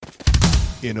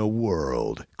in a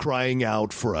world crying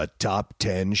out for a top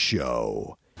 10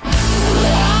 show.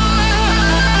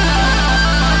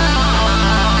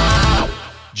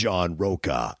 John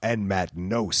Roca and Matt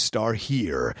Nost are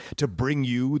here to bring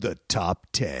you the top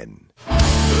 10.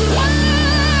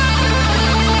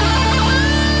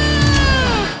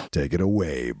 Take it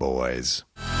away, boys.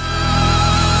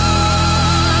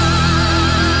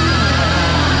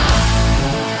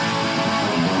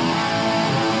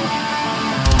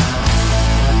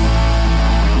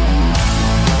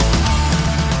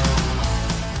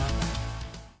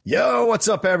 Yo, what's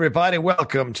up, everybody?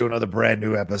 Welcome to another brand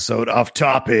new episode of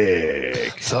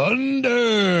Topic Thunder.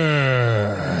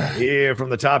 Here from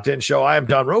the Top 10 Show, I am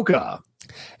Don Roca.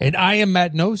 And I am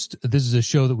Matt Nost. This is a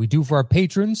show that we do for our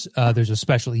patrons. There's a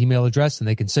special email address, and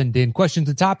they can send in questions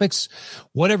and topics,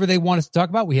 whatever they want us to talk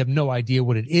about. We have no idea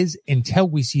what it is until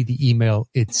we see the email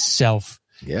itself.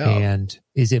 Yeah. And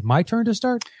is it my turn to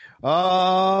start?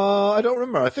 I don't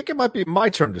remember. I think it might be my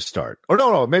turn to start. Or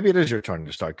no, maybe it is your turn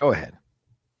to start. Go ahead.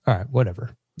 All right,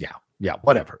 whatever. Yeah,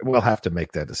 whatever. We'll have to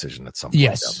make that decision at some point.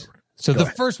 Yes. So the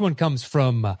first one comes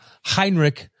from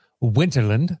Heinrich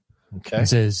Winterland. Okay. It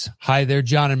says, "Hi there,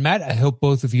 John and Matt. I hope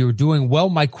both of you are doing well.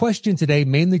 My question today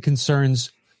mainly concerns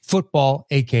football,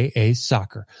 aka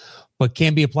soccer, but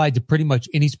can be applied to pretty much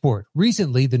any sport.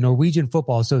 Recently, the Norwegian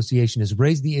Football Association has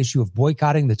raised the issue of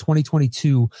boycotting the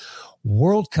 2022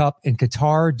 World Cup in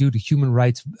Qatar due to human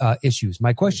rights issues.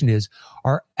 My question is,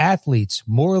 are athletes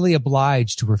morally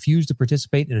obliged to refuse to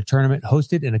participate in a tournament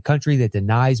hosted in a country that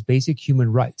denies basic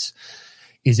human rights?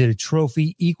 Is it a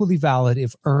trophy equally valid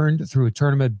if earned through a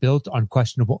tournament built on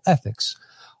questionable ethics?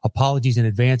 Apologies in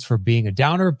advance for being a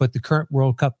downer, but the current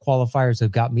World Cup qualifiers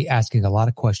have got me asking a lot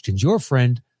of questions. Your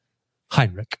friend,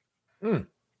 Heinrich."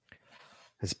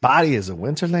 His body is a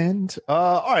Winterland.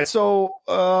 All right. So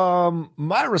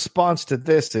my response to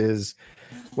this is,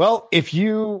 well, if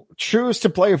you choose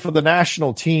to play for the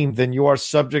national team, then you are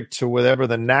subject to whatever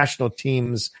the national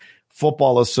team's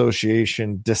football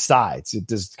association decides. It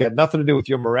does got nothing to do with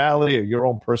your morality or your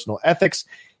own personal ethics.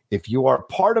 If you are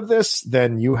part of this,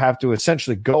 then you have to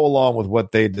essentially go along with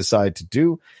what they decide to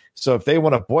do. So if they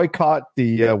want to boycott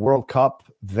the World Cup,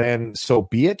 then so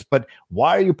be it. But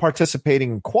why are you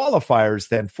participating in qualifiers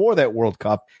then for that World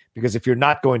Cup? Because if you're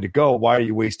not going to go, why are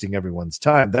you wasting everyone's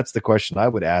time? That's the question I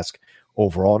would ask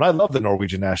overall. And I love the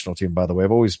Norwegian national team, by the way.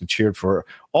 I've always been cheered for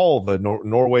all the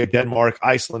Norway, Denmark,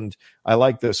 Iceland. I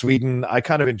like the Sweden. I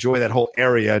kind of enjoy that whole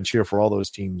area and cheer for all those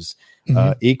teams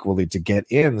equally to get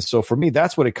in. So for me,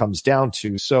 that's what it comes down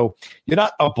to. So you're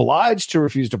not obliged to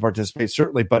refuse to participate,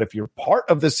 certainly. But if you're part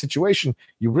of this situation,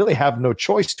 you really have no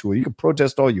choice to it. You can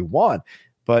protest all you want.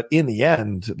 But in the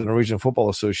end, the Norwegian Football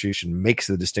Association makes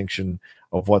the distinction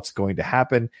of what's going to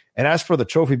happen. And as for the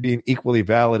trophy being equally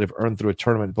valid if earned through a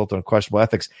tournament built on questionable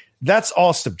ethics, that's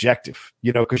all subjective,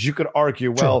 because you could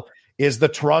argue, well, is the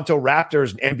Toronto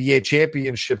Raptors NBA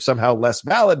championship somehow less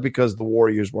valid because the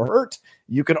Warriors were hurt?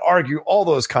 You can argue all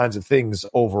those kinds of things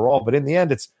overall. But in the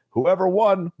end, it's whoever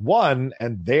won,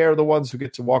 and they're the ones who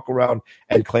get to walk around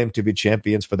and claim to be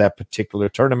champions for that particular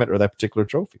tournament or that particular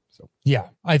trophy. So, yeah,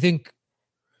 I think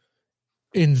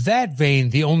in that vein,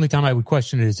 the only time I would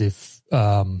question it is if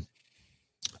a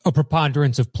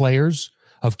preponderance of players,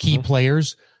 of key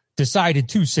players, decided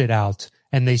to sit out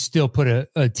and they still put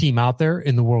a team out there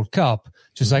in the World Cup,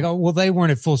 just like, oh, well, they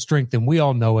weren't at full strength and we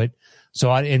all know it.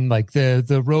 So in like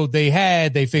the road they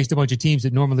had, they faced a bunch of teams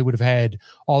that normally would have had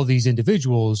all these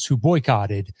individuals who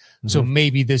boycotted. So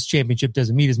maybe this championship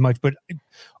doesn't mean as much. But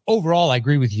overall, I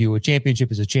agree with you. A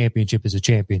championship is a championship is a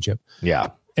championship. Yeah.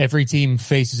 Every team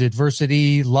faces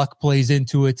adversity. Luck plays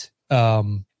into it.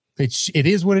 It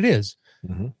is what it is.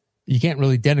 You can't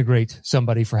really denigrate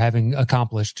somebody for having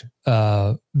accomplished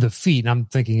the feat. And I'm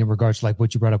thinking in regards to like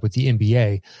what you brought up with the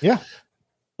NBA. Yeah.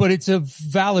 But it's a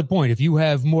valid point. If you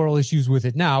have moral issues with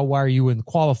it now, why are you in the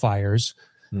qualifiers?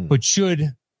 But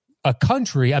should a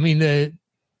country,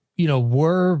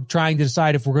 we're trying to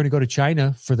decide if we're going to go to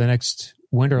China for the next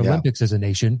Winter Olympics as a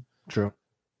nation. True.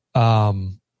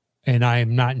 And I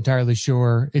am not entirely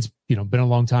sure. It's been a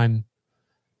long time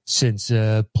since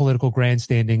political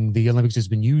grandstanding. The Olympics has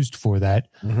been used for that.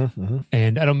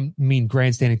 And I don't mean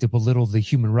grandstanding to belittle the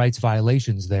human rights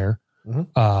violations there.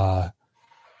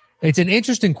 It's an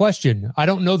interesting question. I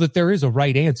don't know that there is a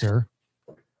right answer.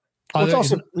 Well, it's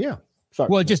also, Sorry.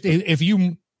 Well, just if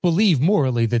you believe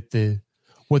morally that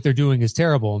what they're doing is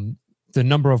terrible, and the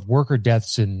number of worker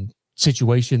deaths and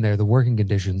situation there, the working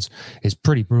conditions is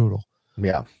pretty brutal.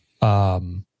 Yeah.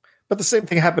 But the same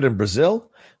thing happened in Brazil.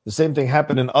 The same thing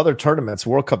happened in other tournaments,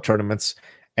 World Cup tournaments.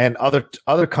 And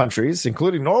other countries,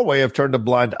 including Norway, have turned a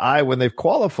blind eye when they've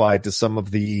qualified to some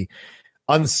of the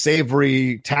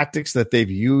unsavory tactics that they've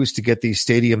used to get these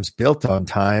stadiums built on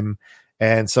time,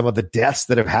 and some of the deaths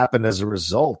that have happened as a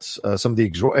result.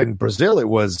 In Brazil, it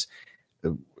was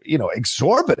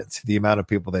exorbitant, the amount of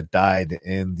people that died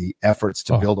in the efforts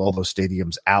to build all those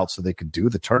stadiums out so they could do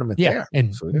the tournament there.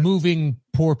 And moving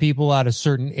poor people out of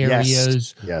certain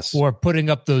areas, yes, or putting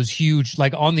up those huge,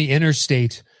 like on the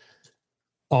interstate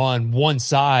on one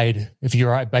side. If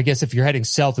you're heading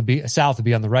south to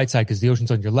be on the right side because the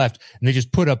ocean's on your left, and they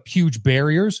just put up huge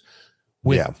barriers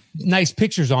with nice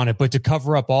pictures on it, but to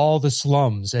cover up all the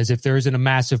slums as if there isn't a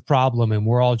massive problem and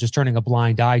we're all just turning a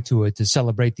blind eye to it to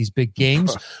celebrate these big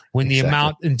games when the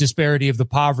amount and disparity of the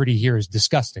poverty here is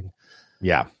disgusting.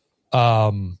 Yeah.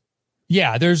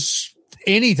 There's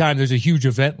anytime there's a huge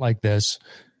event like this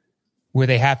where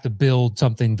they have to build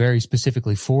something very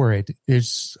specifically for it,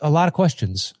 there's a lot of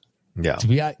questions. Yeah.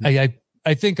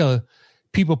 I think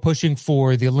people pushing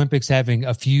for the Olympics having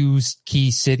a few key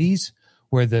cities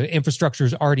where the infrastructure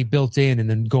is already built in, and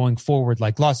then going forward,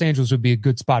 like Los Angeles would be a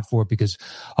good spot for it because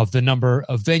of the number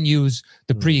of venues,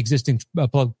 the pre-existing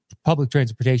public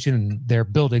transportation, and they're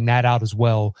building that out as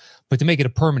well. But to make it a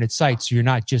permanent site, so you're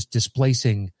not just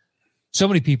displacing so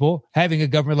many people, having a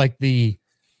government like the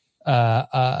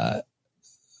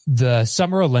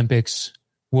Summer Olympics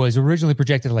was originally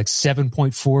projected at like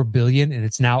 7.4 billion, and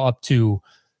it's now up to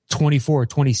 24 or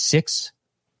 26.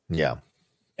 Yeah.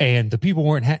 And the people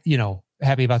weren't,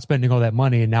 happy about spending all that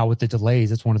money. And now with the delays,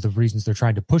 that's one of the reasons they're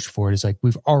trying to push for it. Is like,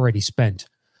 we've already spent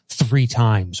 3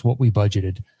 times what we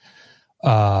budgeted.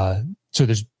 So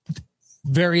there's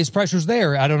various pressures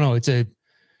there. I don't know.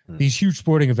 These huge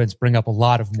sporting events bring up a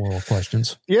lot of moral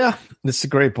questions. Yeah, that's a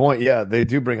great point. Yeah, they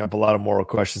do bring up a lot of moral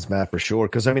questions, Matt, for sure.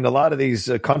 Because, I mean, a lot of these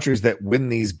countries that win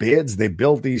these bids, they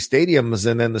build these stadiums,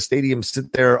 and then the stadiums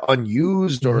sit there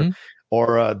unused,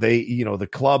 or they, the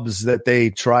clubs that they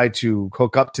try to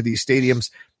hook up to these stadiums,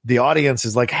 the audience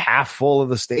is like half full of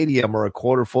the stadium or a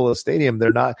quarter full of the stadium.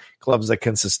 They're not clubs that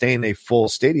can sustain a full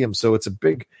stadium. So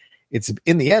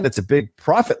in the end, it's a big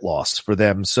profit loss for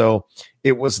them. So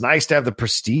it was nice to have the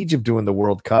prestige of doing the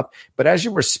World Cup. But as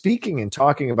you were speaking and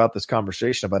talking about this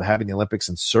conversation about having the Olympics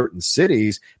in certain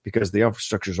cities because the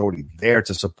infrastructure is already there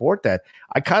to support that,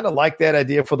 I kind of like that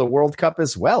idea for the World Cup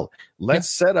as well. Let's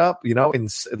set up, in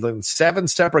 7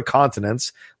 separate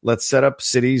continents, let's set up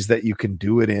cities that you can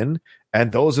do it in.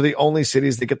 And those are the only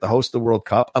cities that get to host the World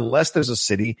Cup, unless there's a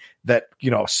city that,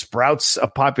 sprouts a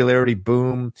popularity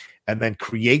boom and then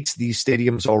creates these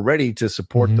stadiums already to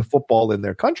support the football in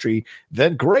their country.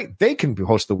 Then great, they can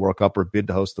host the World Cup or bid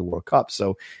to host the World Cup.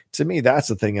 So to me, that's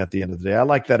the thing at the end of the day. I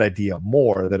like that idea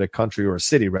more, that a country or a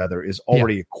city rather is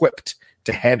already equipped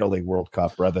to handle a World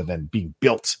Cup rather than being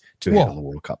built to handle the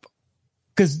World Cup.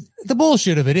 Because the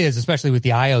bullshit of it is, especially with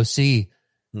the IOC,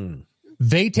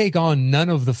 they take on none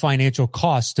of the financial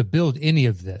costs to build any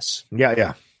of this.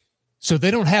 Yeah. So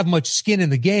they don't have much skin in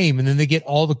the game, and then they get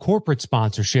all the corporate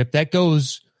sponsorship. That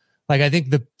goes, like, I think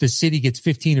the city gets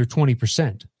 15 or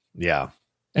 20%. Yeah.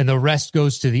 And the rest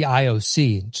goes to the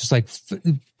IOC. Just like,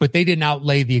 but they didn't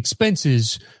outlay the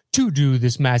expenses to do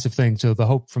this massive thing. So the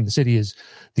hope from the city is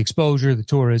the exposure, the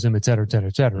tourism, et cetera, et cetera,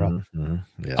 et cetera.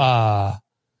 Yeah.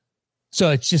 So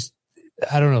it's just,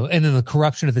 I don't know. And then the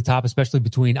corruption at the top, especially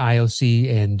between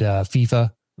IOC and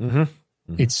FIFA,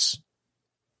 it's,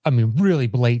 really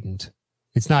blatant.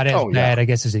 It's not as bad, I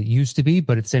guess, as it used to be,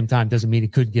 but at the same time, doesn't mean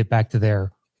it couldn't get back to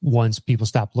there once people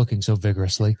stop looking so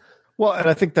vigorously. Well, and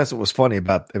I think that's what was funny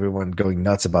about everyone going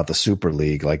nuts about the Super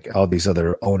League, like all these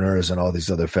other owners and all these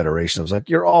other federations. I was like,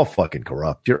 you're all fucking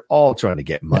corrupt. You're all trying to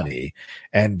get money.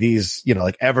 Yeah. And these,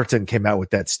 like Everton came out with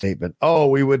that statement. Oh,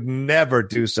 we would never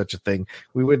do such a thing.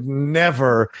 We would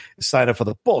never sign up for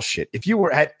the bullshit. If you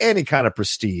had any kind of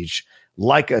prestige,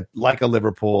 like a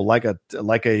Liverpool, like a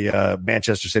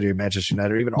Manchester City or Manchester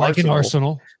United, or even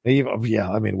Arsenal.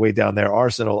 Even, way down there,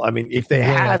 Arsenal. If they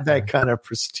had that kind of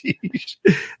prestige,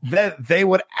 then they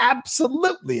would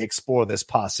absolutely explore this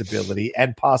possibility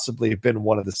and possibly have been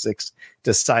one of the 6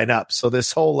 to sign up. So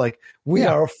this whole we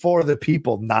are for the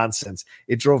people nonsense,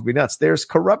 it drove me nuts. There's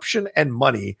corruption and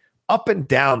money up and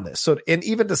down this. So, and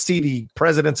even to see the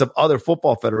presidents of other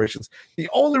football federations, the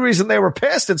only reason they were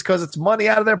pissed is because it's money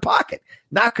out of their pocket,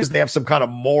 not because they have some kind of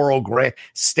moral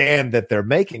stand that they're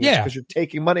making. It's because you're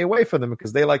taking money away from them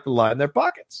because they like to lie in their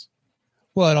pockets.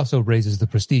 Well, it also raises the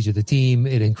prestige of the team.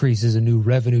 It increases a new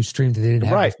revenue stream that they didn't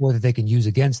have before that they can use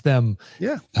against them.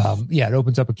 Yeah. It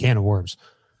opens up a can of worms.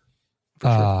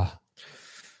 Okay.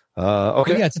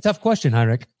 Yeah, it's a tough question,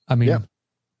 Heinrich.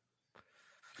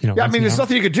 Yeah, I mean, there's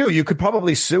nothing you could do. You could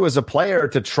probably sue as a player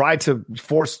to try to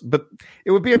force, but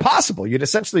it would be impossible. You'd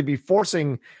essentially be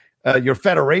forcing your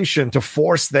federation to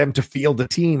force them to field a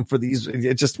team for these.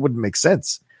 It just wouldn't make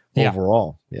sense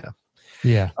overall.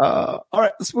 Yeah. All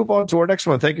right, let's move on to our next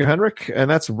one. Thank you, Henrik. And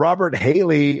that's Robert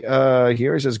Haley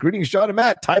here. He says, greetings, John and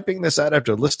Matt. Typing this out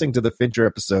after listening to the Fincher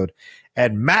episode.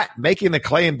 And Matt making the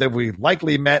claim that we've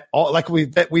likely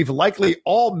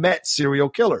all met serial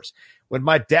killers. When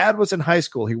my dad was in high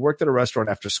school, he worked at a restaurant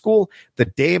after school. The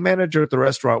day manager at the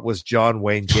restaurant was John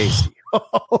Wayne Gacy.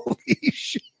 Holy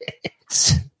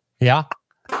shit. Yeah.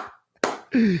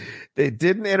 They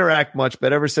didn't interact much,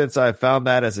 but ever since I found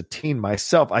that as a teen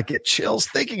myself, I get chills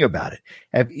thinking about it.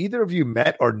 Have either of you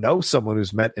met or know someone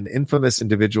who's met an infamous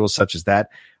individual such as that?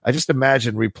 I just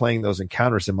imagine replaying those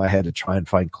encounters in my head to try and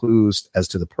find clues as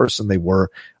to the person they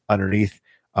were underneath.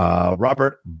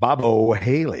 Robert Bobo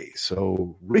Haley.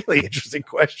 So really interesting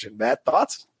question. Matt,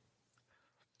 thoughts?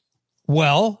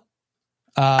 Well,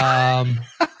 I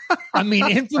mean,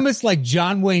 infamous like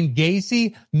John Wayne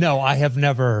Gacy. No, I have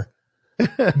never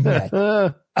met.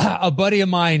 A buddy of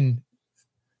mine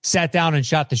sat down and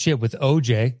shot the shit with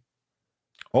OJ.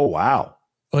 Oh, wow.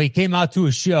 Well, he came out to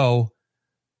a show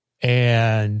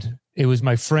and it was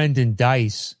my friend in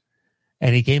Dice.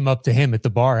 And he came up to him at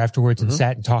the bar afterwards and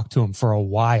sat and talked to him for a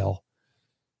while.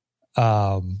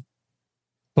 But,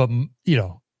 you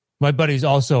know, my buddy's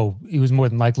also, he was more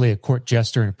than likely a court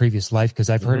jester in a previous life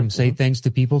because I've heard him say things to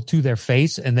people to their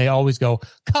face and they always go,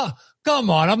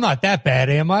 come on, I'm not that bad,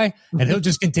 am I? And he'll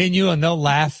just continue and they'll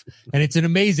laugh. And it's an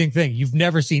amazing thing. You've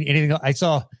never seen anything. I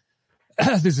saw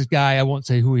this guy, I won't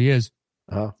say who he is.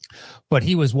 But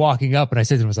he was walking up and I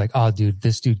said to him, I was like, oh, dude,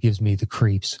 this dude gives me the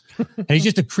creeps. And he's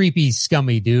just a creepy,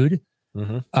 scummy dude.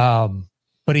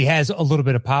 But he has a little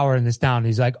bit of power in this town.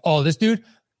 He's like, oh, this dude,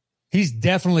 he's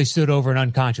definitely stood over an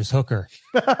unconscious hooker.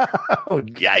 Oh,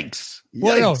 yikes.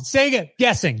 Well, no, saying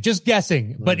it, just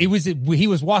guessing. But he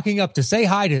was walking up to say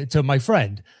hi to my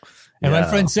friend. And my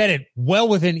friend said it well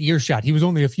within earshot. He was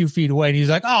only a few feet away and he's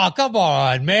like, oh, come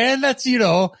on, man. That's, you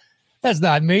know, that's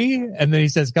not me. And then he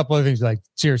says a couple of things like,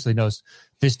 seriously, no,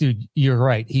 this dude, you're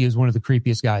right. He is one of the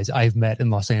creepiest guys I've met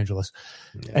in Los Angeles.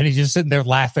 Yeah. And he's just sitting there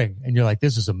laughing. And you're like,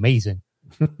 this is amazing.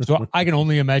 So I can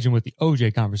only imagine what the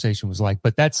OJ conversation was like,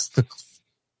 but that's the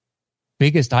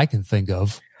biggest I can think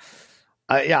of.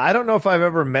 I don't know if I've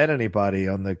ever met anybody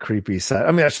on the creepy side.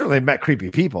 I mean, I certainly met creepy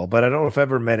people, but I don't know if I've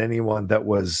ever met anyone that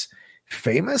was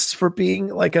famous for being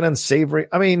like an unsavory.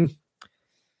 I mean,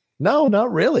 no,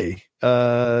 not really.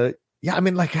 Yeah, I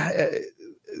mean, like,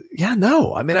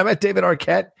 no. I mean, I met David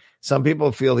Arquette. Some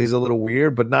people feel he's a little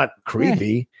weird, but not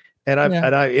creepy. And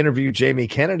I interviewed Jamie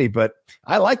Kennedy, but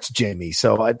I liked Jamie,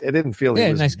 so I didn't feel he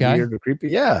was nice guy. Weird or creepy.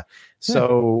 Yeah.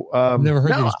 So I've never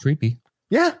heard he was creepy.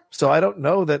 Yeah. So I don't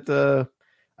know that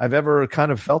I've ever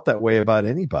kind of felt that way about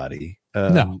anybody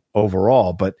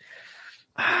overall. But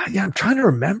I'm trying to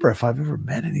remember if I've ever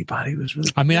met anybody who was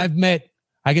really. I mean,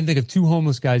 I can think of two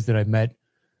homeless guys that I've met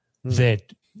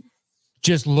that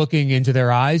just looking into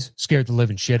their eyes scared the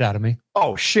living shit out of me.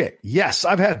 Oh, shit. Yes.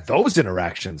 I've had those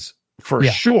interactions for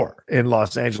sure in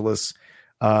Los Angeles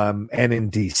and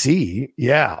in DC.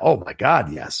 Yeah. Oh, my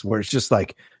God. Yes. Where it's just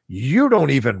like you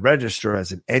don't even register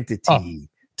as an entity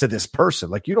to this person.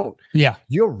 Like you don't. Yeah.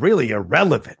 You're really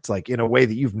irrelevant, like in a way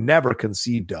that you've never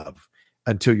conceived of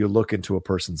until you look into a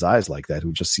person's eyes like that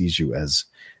who just sees you as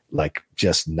like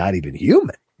just not even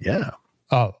human. Yeah.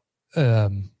 Oh,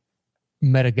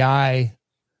 met a guy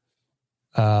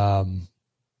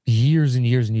years and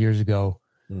years and years ago,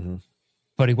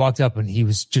 but he walked up and he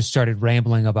was just started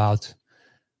rambling about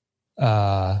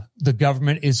the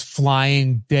government is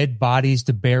flying dead bodies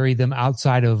to bury them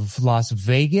outside of Las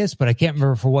Vegas, but I can't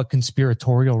remember for what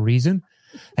conspiratorial reason.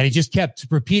 And he just kept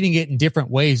repeating it in different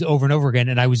ways over and over again.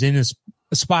 And I was in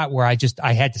a spot where I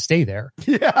had to stay there.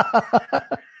 Yeah.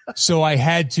 So I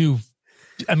had to,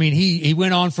 I mean, he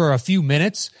went on for a few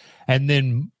minutes and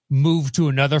then moved to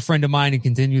another friend of mine and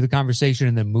continued the conversation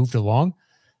and then moved along.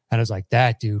 And I was like,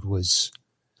 that dude was,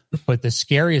 but the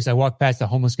scariest, I walked past a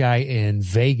homeless guy in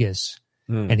Vegas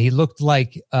and he looked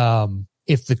like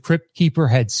if the Crypt Keeper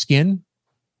had skin.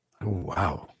 Oh,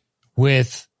 wow.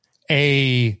 With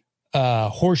a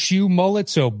horseshoe mullet,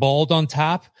 so bald on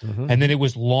top. And then it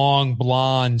was long,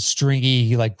 blonde, stringy.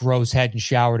 He like grows, hadn't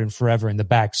showered in forever in the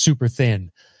back, super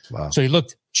thin. Wow. So he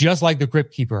looked just like the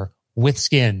Crypt Keeper with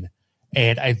skin.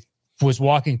 And I was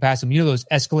walking past him. You know those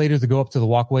escalators that go up to the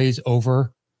walkways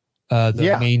over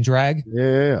the main drag?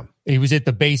 Yeah. He was at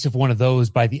the base of one of those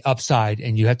by the upside,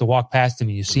 and you have to walk past him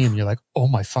and you see him. And you're like, oh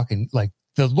my fucking, like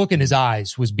the look in his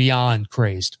eyes was beyond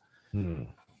crazed.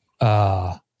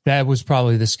 That was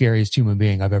probably the scariest human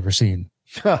being I've ever seen.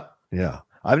 Yeah.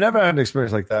 I've never had an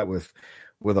experience like that with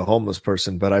a homeless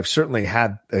person, but I've certainly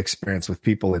had experience with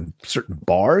people in certain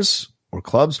bars or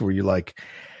clubs where you like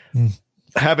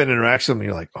have an interaction and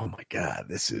you're like, oh my God,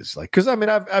 this is like, cause I mean,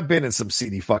 I've been in some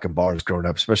seedy fucking bars growing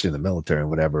up, especially in the military and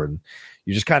whatever. And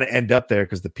you just kind of end up there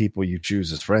because the people you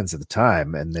choose as friends at the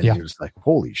time. And then you're just like,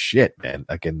 holy shit, man.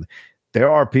 Like, and there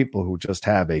are people who just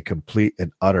have a complete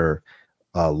and utter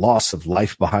loss of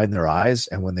life behind their eyes.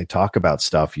 And when they talk about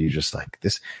stuff, you just like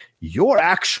this, you're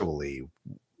actually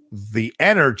the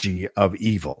energy of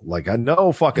evil. Like, I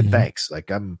know fucking thanks.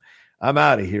 Like I'm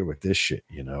out of here with this shit,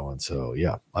 you know? And so,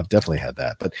 yeah, I've definitely had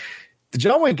that. But the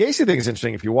John Wayne Gacy thing is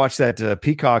interesting. If you watch that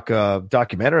Peacock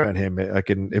documentary on him,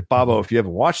 if Bobo, if you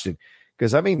haven't watched it,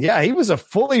 because I mean, yeah, he was a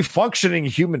fully functioning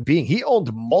human being. He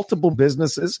owned multiple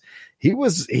businesses. He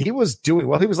was doing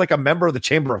well. He was like a member of the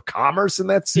Chamber of Commerce in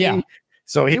that city. Yeah.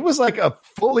 So he was like a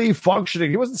fully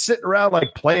functioning. He wasn't sitting around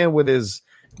like playing with his,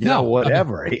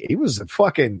 whatever. I mean, he was a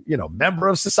fucking, member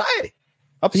of society.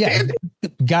 Upstanding. Yeah,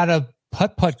 got a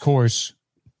putt-putt course.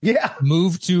 Yeah.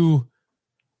 Moved to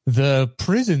the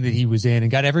prison that he was in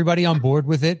and got everybody on board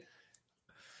with it.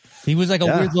 He was like a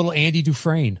weird little Andy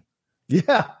Dufresne.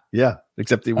 Yeah. Yeah.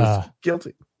 Except he was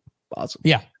guilty. Awesome.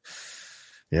 Yeah.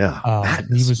 Yeah.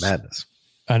 Madness.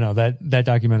 I know that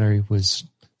documentary was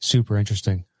super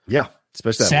interesting. Yeah.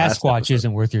 Especially Sasquatch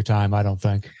isn't worth your time, I don't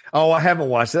think. Oh, I haven't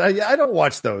watched it. I don't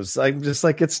watch those. I'm just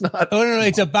like, it's not. Oh, no.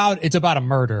 It's about a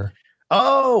murder.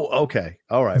 Oh, okay.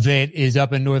 All right. That is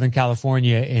up in Northern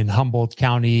California in Humboldt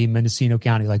County, Mendocino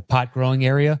County, like pot growing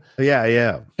area. Yeah.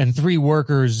 Yeah. And 3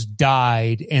 workers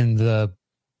died. And the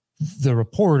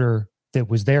reporter that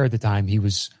was there at the time, he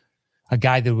was a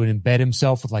guy that would embed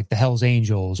himself with like the Hells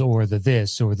Angels or the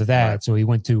this or the that. Right. So he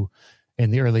went to,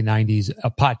 in the early 90s, a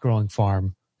pot growing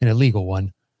farm, an illegal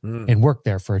one, and worked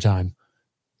there for a time.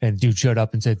 And dude showed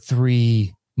up and said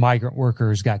 3 migrant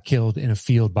workers got killed in a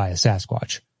field by a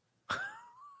Sasquatch.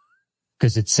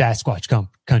 Because it's Sasquatch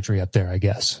country up there, I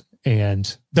guess.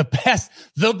 And the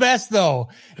best though,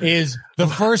 is the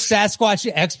first Sasquatch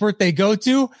expert they go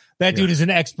to, that dude is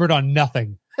an expert on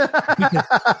nothing. He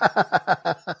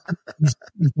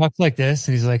talks like this,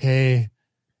 and he's like, hey,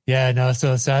 yeah, no,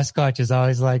 so Sasquatch is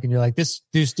always like, and you're like, this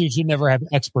dude should never have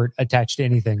expert attached to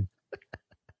anything.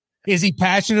 Is he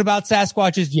passionate about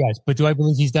Sasquatches? Yes. But do I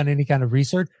believe he's done any kind of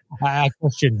research? I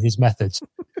question his methods.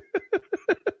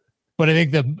 But I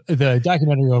think the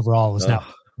documentary overall is not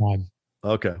fine.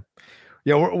 Okay.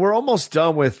 Yeah, we're almost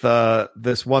done with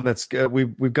this one that's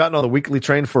we've gotten on the weekly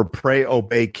train for Pray,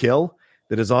 Obey, Kill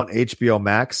that is on HBO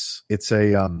Max. It's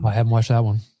a I haven't watched that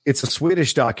one. It's a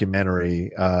Swedish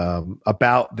documentary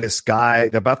about this guy,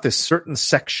 about this certain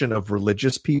section of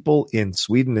religious people in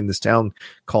Sweden, in this town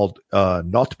called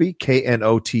Knotby,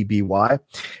 Knotby,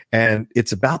 and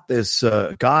it's about this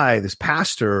guy, this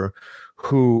pastor,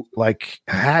 who like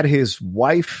had his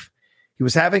wife. He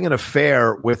was having an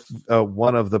affair with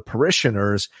one of the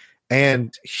parishioners,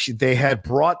 and they had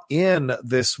brought in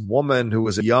this woman who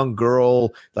was a young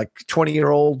girl, like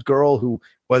 20-year-old girl, who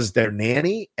was their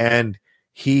nanny, and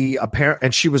she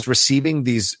was receiving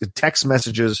these text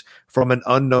messages from an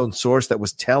unknown source that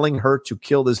was telling her to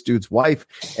kill this dude's wife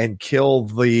and kill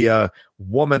the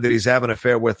woman that he's having an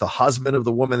affair with, the husband of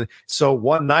the woman. So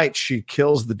one night she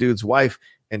kills the dude's wife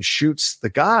and shoots the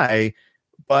guy.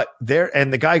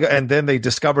 And then they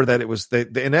discover that it was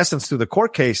in essence, through the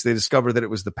court case, they discovered that it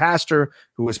was the pastor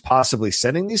who was possibly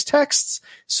sending these texts.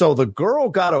 So the girl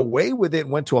got away with it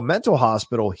and went to a mental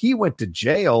hospital. He went to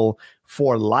jail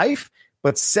for life.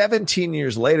 But 17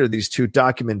 years later, these 2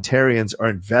 documentarians are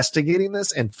investigating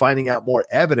this and finding out more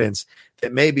evidence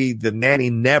that maybe the nanny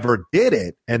never did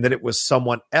it and that it was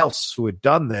someone else who had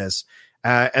done this.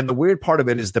 And the weird part of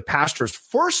it is the pastor's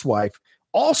first wife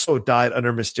also died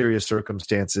under mysterious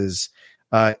circumstances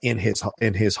in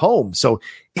his home. So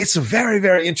it's a very,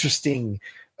 very interesting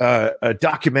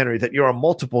documentary that you're on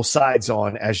multiple sides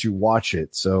on as you watch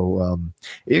it. So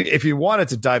if you wanted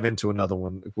to dive into another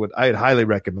one, I'd highly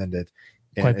recommend it.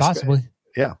 Quite possibly.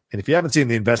 Yeah. And if you haven't seen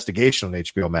The Investigation on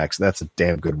HBO Max, that's a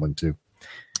damn good one too.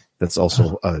 That's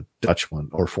also a Dutch one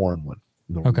or foreign one.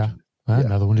 Norwegian. Okay.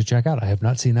 Another one to check out. I have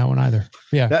not seen that one either.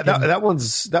 Yeah, that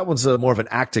one's more of an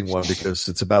acting one because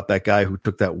it's about that guy who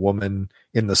took that woman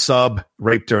in the sub,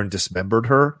 raped her, and dismembered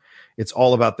her. It's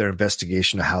all about their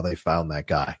investigation of how they found that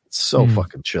guy. It's so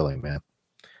fucking chilling, man.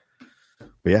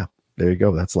 But yeah, there you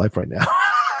go. That's life right now.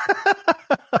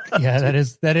 Yeah,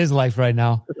 that is life right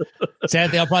now.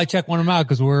 Sadly, I'll probably check one of them out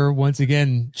because we're once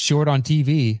again short on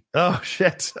TV. Oh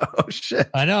shit!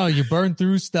 I know you burn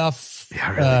through stuff. Yeah,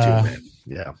 I really do, man.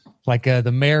 Yeah, like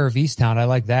the mayor of Easttown. I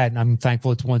like that, and I'm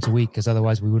thankful it's once a week because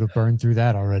otherwise we would have burned through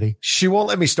that already. She won't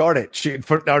let me start it.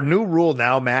 For our new rule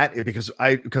now, Matt,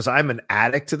 because I'm an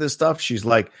addict to this stuff. She's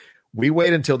like, we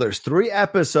wait until there's 3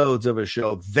 episodes of a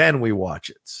show, then we watch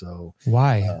it. So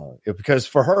why? Because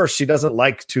for her, she doesn't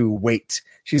like to wait.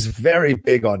 She's very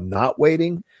big on not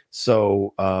waiting.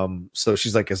 So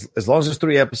she's like, as long as there's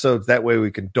 3 episodes, that way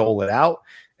we can dole it out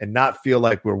and not feel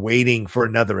like we're waiting for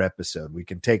another episode. We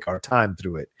can take our time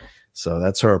through it. So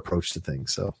that's her approach to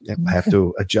things. So yeah, I have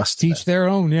to adjust. Teach their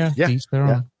own. Yeah. Teach their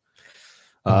own.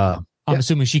 I'm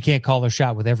assuming she can't call her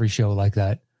shot with every show like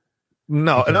that.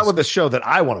 No, not with the show that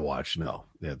I want to watch. No.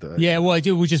 Well, I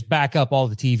do. We just back up all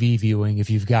the TV viewing if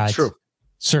you've got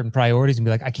certain priorities and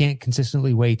be like, I can't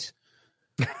consistently wait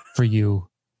for you.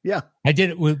 Yeah. I did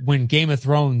it when Game of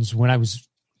Thrones, when I was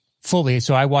fully.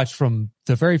 So I watched from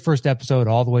the very first episode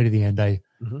all the way to the end. I,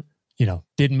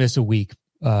 didn't miss a week.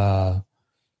 So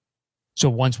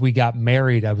once we got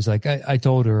married, I was like, I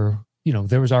told her,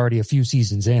 there was already a few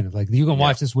seasons in. Like, you can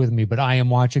watch this with me, but I am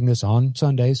watching this on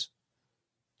Sundays.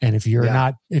 And if you're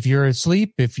if you're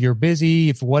asleep, if you're busy,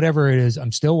 if whatever it is,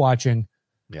 I'm still watching.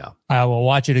 Yeah. I will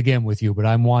watch it again with you, but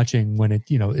I'm watching when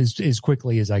it, as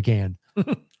quickly as I can.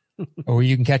 Or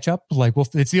you can catch up. Like, well,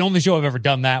 it's the only show I've ever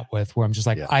done that with where I'm just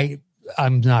like,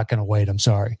 I'm not going to wait. I'm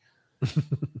sorry.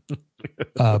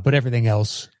 But everything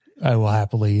else, I will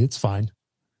happily. It's fine.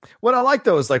 What I like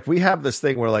though is like we have this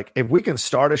thing where like if we can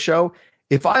start a show,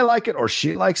 if I like it or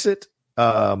she likes it,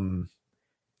 and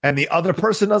the other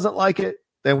person doesn't like it,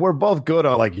 then we're both good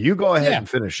on like you go ahead and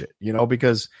finish it,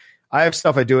 because I have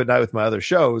stuff I do at night with my other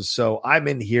shows. So I'm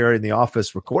in here in the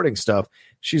office recording stuff.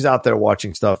 She's out there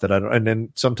watching stuff that I don't. And then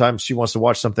sometimes she wants to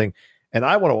watch something and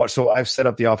I want to watch. So I've set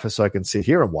up the office so I can sit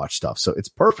here and watch stuff. So it's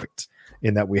perfect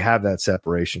in that we have that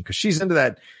separation because she's into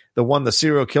that. The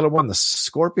serial killer one, the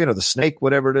scorpion or the snake,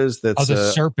 whatever it is. That's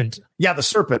the serpent. Yeah, the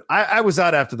serpent. I was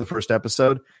out after the first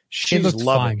episode. She's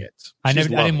loving it. I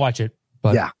didn't watch it,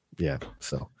 but yeah.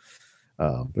 So,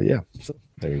 but yeah. So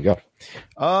there you go.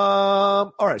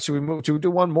 All right. Should we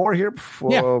do one more here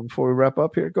before we wrap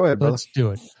up here? Go ahead, brother. Let's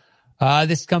do it.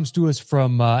 This comes to us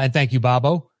from, and thank you,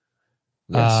 Babbo.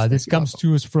 This comes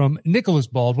to us from Nicholas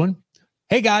Baldwin.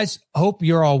 Hey guys, hope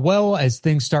you're all well as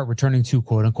things start returning to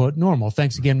quote unquote normal.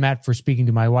 Thanks again, Matt, for speaking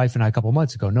to my wife and I a couple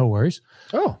months ago. No worries.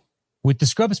 Oh, with the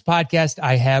Scrubs podcast,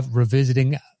 I have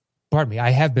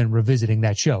been revisiting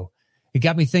that show. It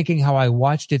got me thinking how I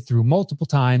watched it through multiple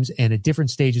times and at different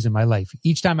stages in my life.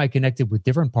 Each time I connected with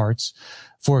different parts.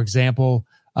 For example,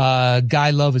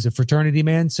 Guy Love as a fraternity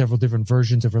man, several different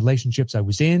versions of relationships I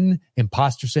was in,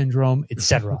 imposter syndrome,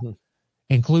 etc.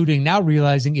 Including now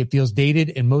realizing it feels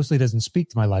dated and mostly doesn't speak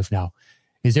to my life now.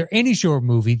 Is there any show or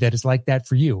movie that is like that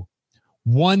for you?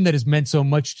 One that has meant so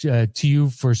much to you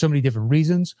for so many different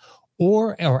reasons?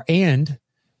 And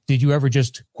did you ever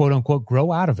just, quote unquote,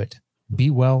 grow out of it? Be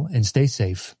well and stay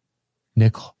safe.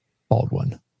 Nick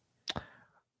Baldwin.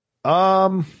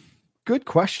 Good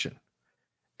question.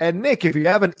 And Nick, if you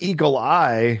have an eagle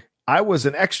eye, I was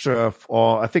an extra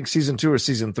for, I think season 2 or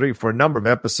season 3 for a number of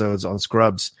episodes on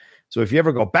Scrubs. So if you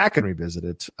ever go back and revisit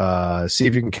it, see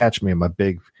if you can catch me in my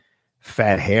big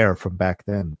fat hair from back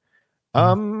then.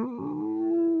 A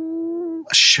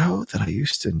show that I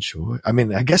used to enjoy. I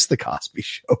mean, I guess the Cosby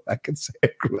Show. I can say I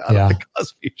grew out of the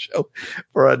Cosby Show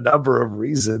for a number of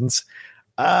reasons.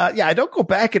 I don't go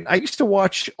back and I used to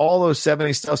watch all those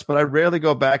 70s stuff, but I rarely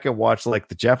go back and watch like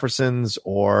the Jeffersons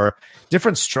or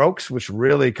Different Strokes, which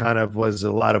really kind of was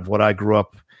a lot of what I grew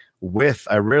up with.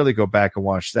 I rarely go back and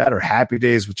watch that, or Happy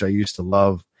Days, which I used to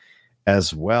love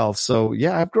as well. So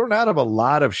yeah, I've grown out of a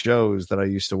lot of shows that I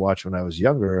used to watch when I was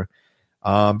younger,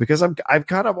 because I've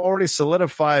kind of already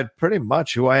solidified pretty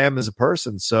much who I am as a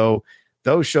person. So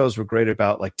those shows were great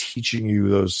about like teaching you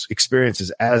those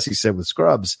experiences, as he said with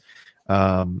Scrubs.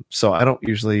 So I don't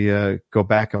usually go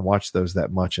back and watch those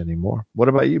that much anymore. What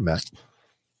about you, Matt?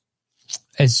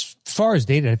 As far as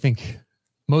dated, I think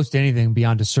most anything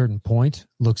beyond a certain point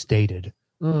looks dated.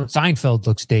 Seinfeld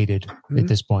looks dated at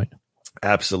this point.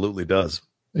 Absolutely does.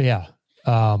 Yeah.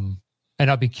 And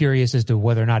I'll be curious as to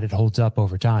whether or not it holds up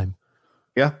over time.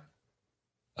 Yeah.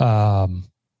 Not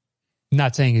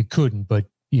saying it couldn't, but,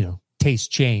 tastes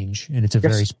change. And it's a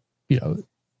very,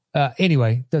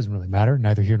 anyway, doesn't really matter.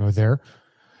 Neither here nor there.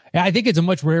 And I think it's a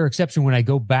much rare exception when I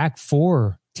go back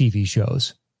for TV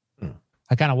shows.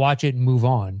 I kind of watch it and move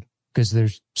on, because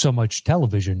there's so much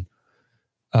television.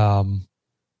 Trying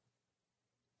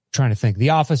to think.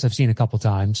 The Office I've seen a couple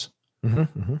times.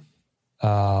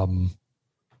 But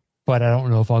I don't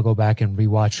know if I'll go back and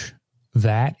rewatch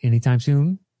that anytime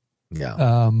soon.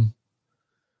 Yeah.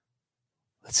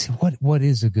 Let's see, what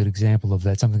is a good example of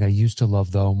that? Something I used to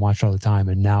love though and watch all the time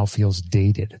and now feels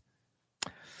dated.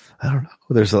 I don't know.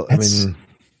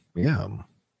 Yeah.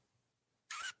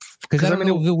 Because I don't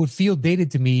know if it would feel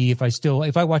dated to me if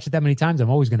I watch it that many times.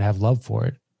 I'm always going to have love for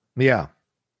it. Yeah.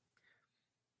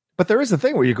 But there is a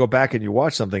thing where you go back and you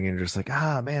watch something and you're just like,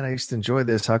 man, I used to enjoy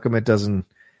this. How come it doesn't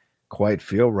quite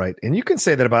feel right? And you can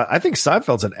say that about, I think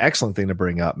Seinfeld's an excellent thing to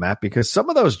bring up, Matt, because some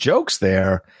of those jokes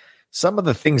there, some of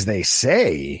the things they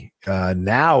say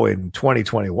now in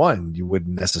 2021, you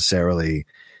wouldn't necessarily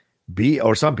be,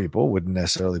 or some people wouldn't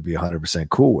necessarily be 100%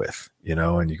 cool with,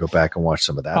 and you go back and watch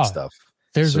some of that stuff.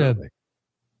 There's certainly a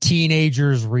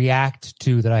teenagers react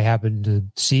to that I happen to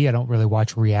see. I don't really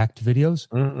watch react videos,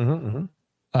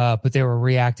 but they were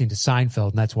reacting to Seinfeld,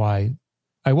 and that's why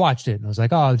I watched it. And I was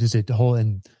like, just a whole,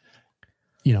 and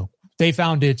they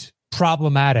found it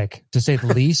problematic to say the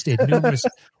least.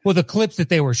 The clips that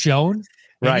they were shown,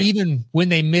 right? And even when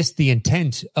they missed the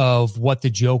intent of what the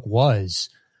joke was,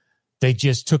 they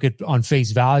just took it on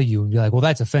face value and be like, well,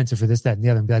 that's offensive for this, that, and the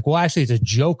other. And be like, well, actually, it's a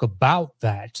joke about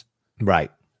that.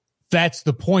 Right. That's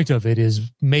the point of it,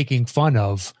 is making fun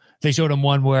of. They showed him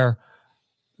one where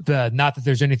not that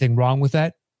there's anything wrong with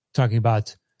that, talking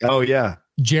about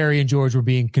Jerry and George were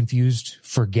being confused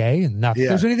for gay, and not that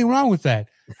there's anything wrong with that.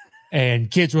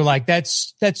 And kids were like,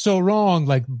 that's so wrong.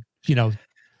 Like,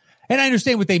 and I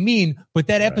understand what they mean, but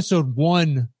that episode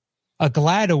won a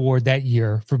GLAAD award that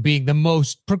year for being the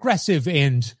most progressive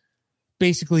and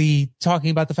basically talking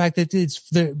about the fact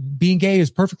that being gay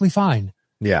is perfectly fine.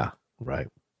 Yeah. Right.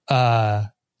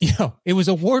 It was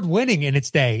award winning in its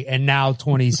day, and now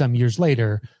 20 some years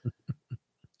later,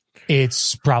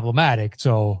 it's problematic.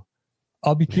 So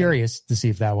I'll be curious to see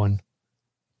if that one,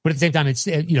 but at the same time, it's,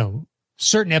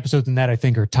 certain episodes in that I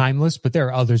think are timeless, but there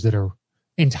are others that are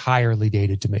entirely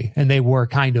dated to me, and they were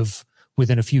kind of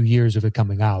within a few years of it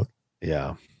coming out.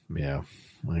 Yeah. Yeah.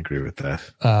 I agree with that.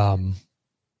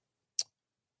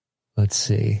 Let's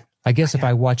see. I guess if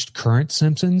I watched current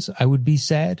Simpsons, I would be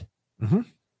sad.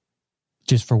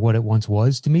 Just for what it once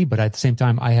was to me. But at the same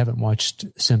time, I haven't watched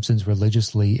Simpsons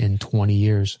religiously in 20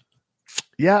 years.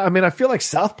 Yeah. I mean, I feel like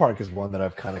South Park is one that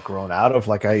I've kind of grown out of.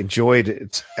 Like, I enjoyed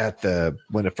it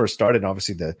when it first started,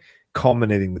 obviously the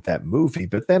culminating with that movie,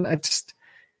 but then I just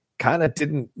kind of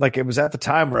didn't like, it was at the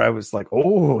time where I was like,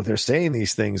 oh, they're saying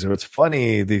these things, or it's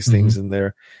funny, these things, and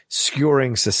they're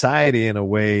skewering society in a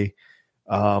way.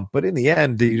 But in the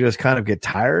end, you just kind of get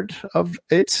tired of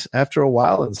it after a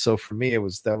while. And so for me,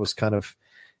 that was kind of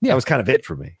it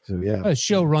for me. So yeah, a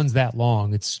show runs that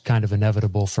long, it's kind of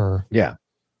inevitable for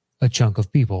a chunk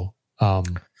of people.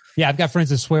 I've got friends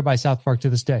that swear by South Park to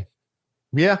this day.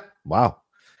 Yeah. Wow.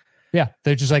 Yeah.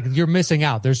 They're just like, you're missing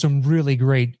out. There's some really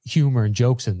great humor and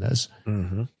jokes in this.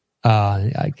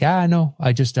 I know.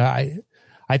 I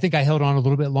think I held on a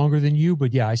little bit longer than you,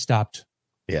 but I stopped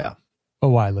a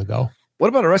while ago. What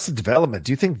about Arrested Development?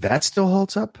 Do you think that still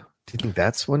holds up? Do you think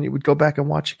that's one you would go back and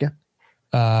watch again?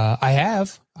 I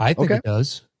have. I think it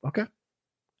does. Okay.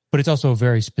 But it's also a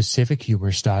very specific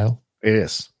humor style. It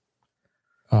is.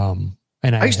 And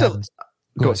I used to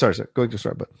go. Sorry. Go to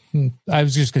start, but I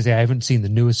was just going to say I haven't seen the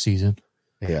newest season.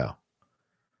 Yeah.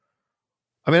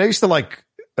 I mean, I used to like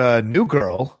New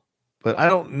Girl, but I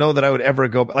don't know that I would ever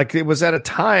go. Like, it was at a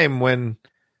time when,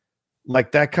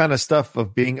 like, that kind of stuff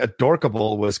of being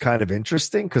adorkable was kind of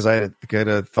interesting, because I kind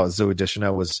of thought Zooey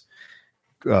Deschanel was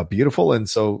beautiful, and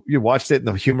so you watched it and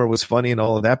the humor was funny and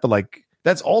all of that. But like,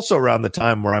 that's also around the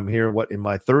time where I'm here, in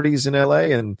my 30s in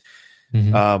LA, and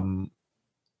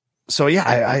so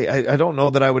I don't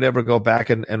know that I would ever go back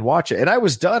and watch it. And I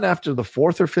was done after the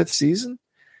 4th or 5th season,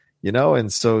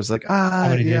 and so it was like,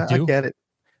 I get it.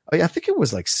 Oh, yeah, I think it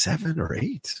was like 7 or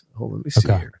 8. Oh, let me see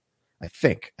here. I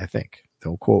think.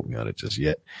 Don't quote me on it just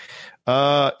yet.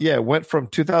 It went from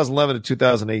 2011 to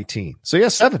 2018. So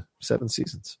 7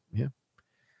 seasons. Yeah.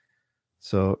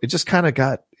 So it just kind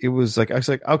of it was like, I was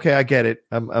like, okay, I get it.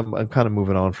 I'm kind of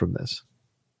moving on from this.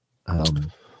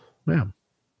 Yeah.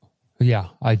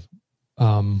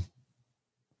 I'm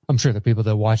sure the people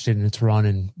that watched it in its run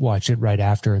and watch it right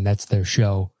after, and that's their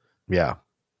show. Yeah.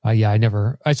 I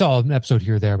saw an episode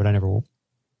here or there, but I never,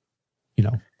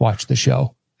 watched the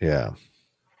show. Yeah.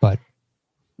 But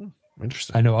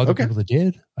interesting. I know other people that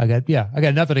did. I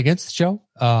got nothing against the show.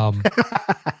 I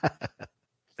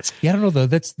don't know though.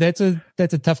 That's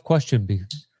a tough question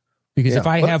because if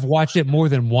I have watched it more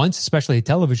than once, especially a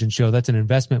television show, that's an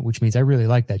investment, which means I really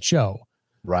like that show.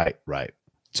 Right.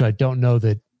 So I don't know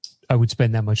that I would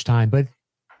spend that much time, but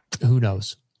who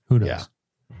knows? Who knows? Yeah.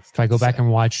 If I go back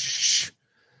and watch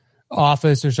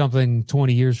Office or something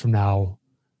 20 years from now,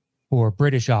 or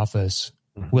British Office,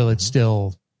 will it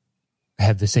still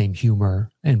have the same humor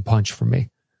and punch for me?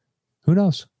 Who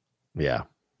knows? Yeah.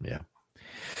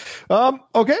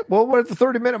 Okay, well, we're at the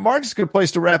 30-minute mark. It's a good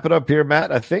place to wrap it up here,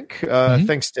 Matt, I think.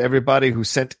 Thanks to everybody who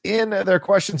sent in their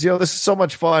questions. This is so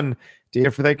much fun to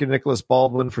hear. Thank you to Nicholas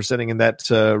Baldwin for sending in that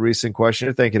recent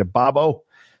question. Thank you to Bobo.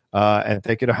 And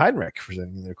thank you to Heinrich for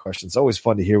sending in their questions. It's always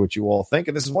fun to hear what you all think.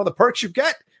 And this is one of the perks you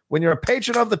get when you're a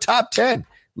patron of the Top 10.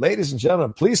 Ladies and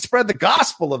gentlemen, please spread the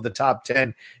gospel of the Top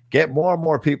 10. Get more and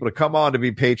more people to come on to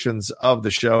be patrons of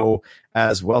the show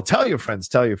as well. Tell your friends,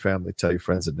 tell your family, tell your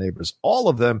friends and neighbors, all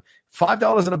of them.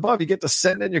 $5 and above, you get to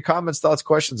send in your comments, thoughts,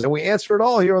 questions, and we answer it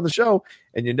all here on the show.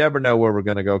 And you never know where we're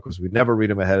going to go because we never read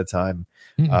them ahead of time.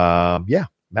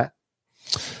 Matt.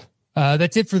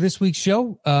 That's it for this week's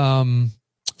show.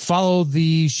 Follow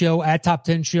the show at Top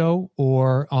 10 Show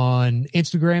or on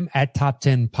Instagram at Top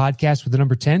 10 Podcast with the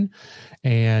number 10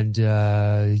 and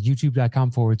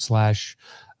youtube.com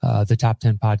 / the Top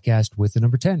 10 Podcast with the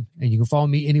number 10. And you can follow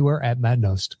me anywhere at Matt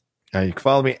Nost. You can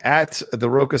follow me at The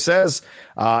Rocha Says.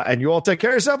 And you all take care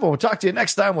of yourself. And we'll talk to you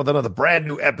next time with another brand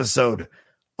new episode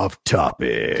of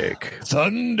Topic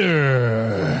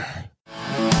Thunder.